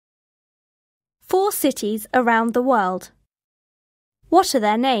4 cities around the world. What are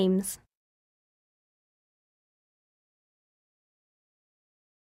their names?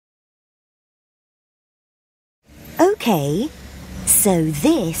 OK, so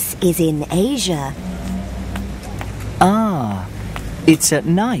this is in Asia. Ah, it's at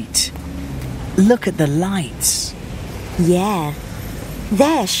night. Look at the lights. Yeah,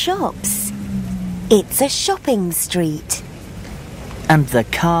 they're shops. It's a shopping street. And the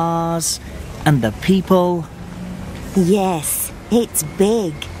cars, and the people. Yes, it's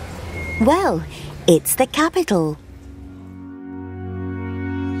big. Well, it's the capital.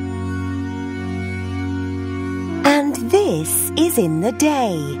 And this is in the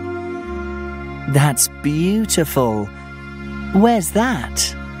day. That's beautiful. Where's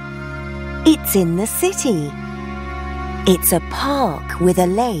that? It's in the city. It's a park with a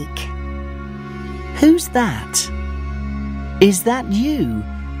lake. Who's that? Is that you,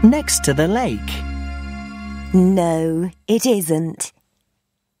 next to the lake? No, it isn't.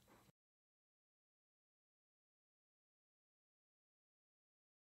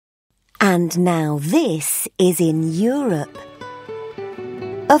 And now this is in Europe.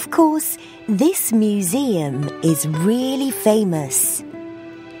 Of course, this museum is really famous.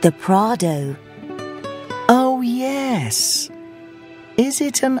 The Prado. Oh, yes. Is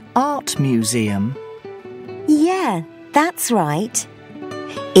it an art museum? Yeah, that's right.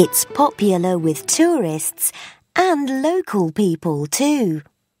 It's popular with tourists and local people too.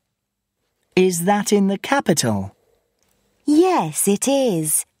 Is that in the capital? Yes, it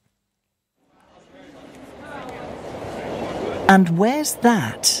is. And where's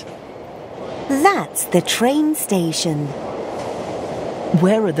that? That's the train station.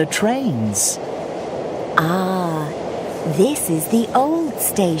 Where are the trains? Ah, this is the old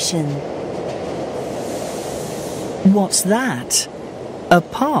station. What's that? A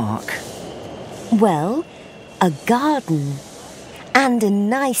park? Well, a garden. And a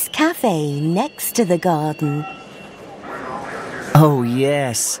nice cafe next to the garden. Oh,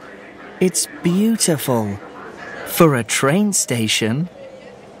 yes. It's beautiful. For a train station.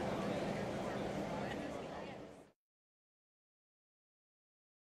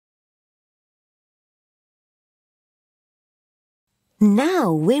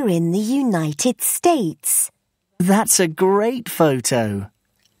 Now we're in the United States. That's a great photo.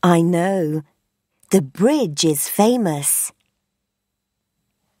 I know. The bridge is famous.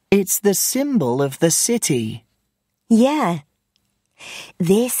 It's the symbol of the city. Yeah.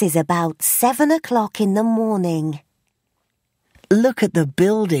 This is about 7 o'clock in the morning. Look at the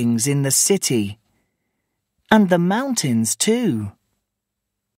buildings in the city. And the mountains too.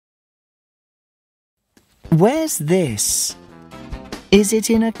 Where's this? Is it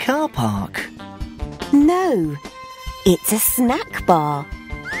in a car park? No, it's a snack bar.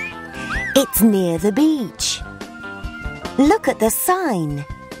 It's near the beach. Look at the sign.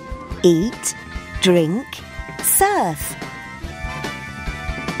 Eat, drink, surf.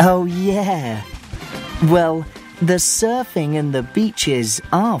 Oh, yeah. Well, the surfing and the beaches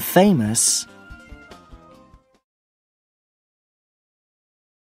are famous.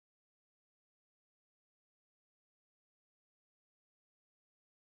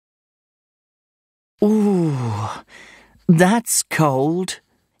 Ooh, that's cold.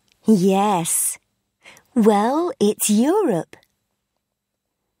 Yes. Well, it's Europe.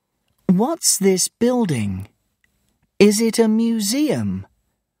 What's this building? Is it a museum?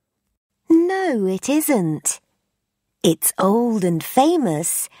 No, it isn't. It's old and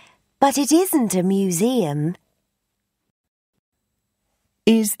famous, but it isn't a museum.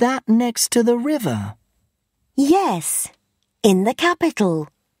 Is that next to the river? Yes, in the capital.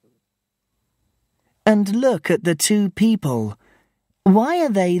 And look at the two people. Why are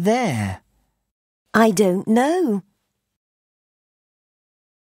they there? I don't know.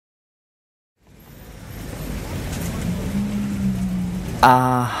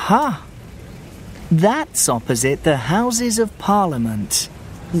 Aha! That's opposite the Houses of Parliament.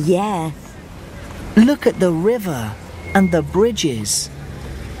 Yeah. Look at the river and the bridges.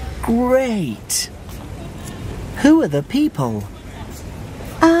 Great! Who are the people?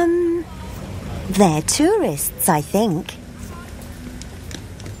 They're tourists, I think.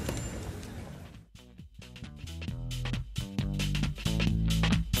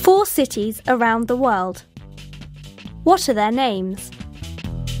 Four cities around the world. What are their names?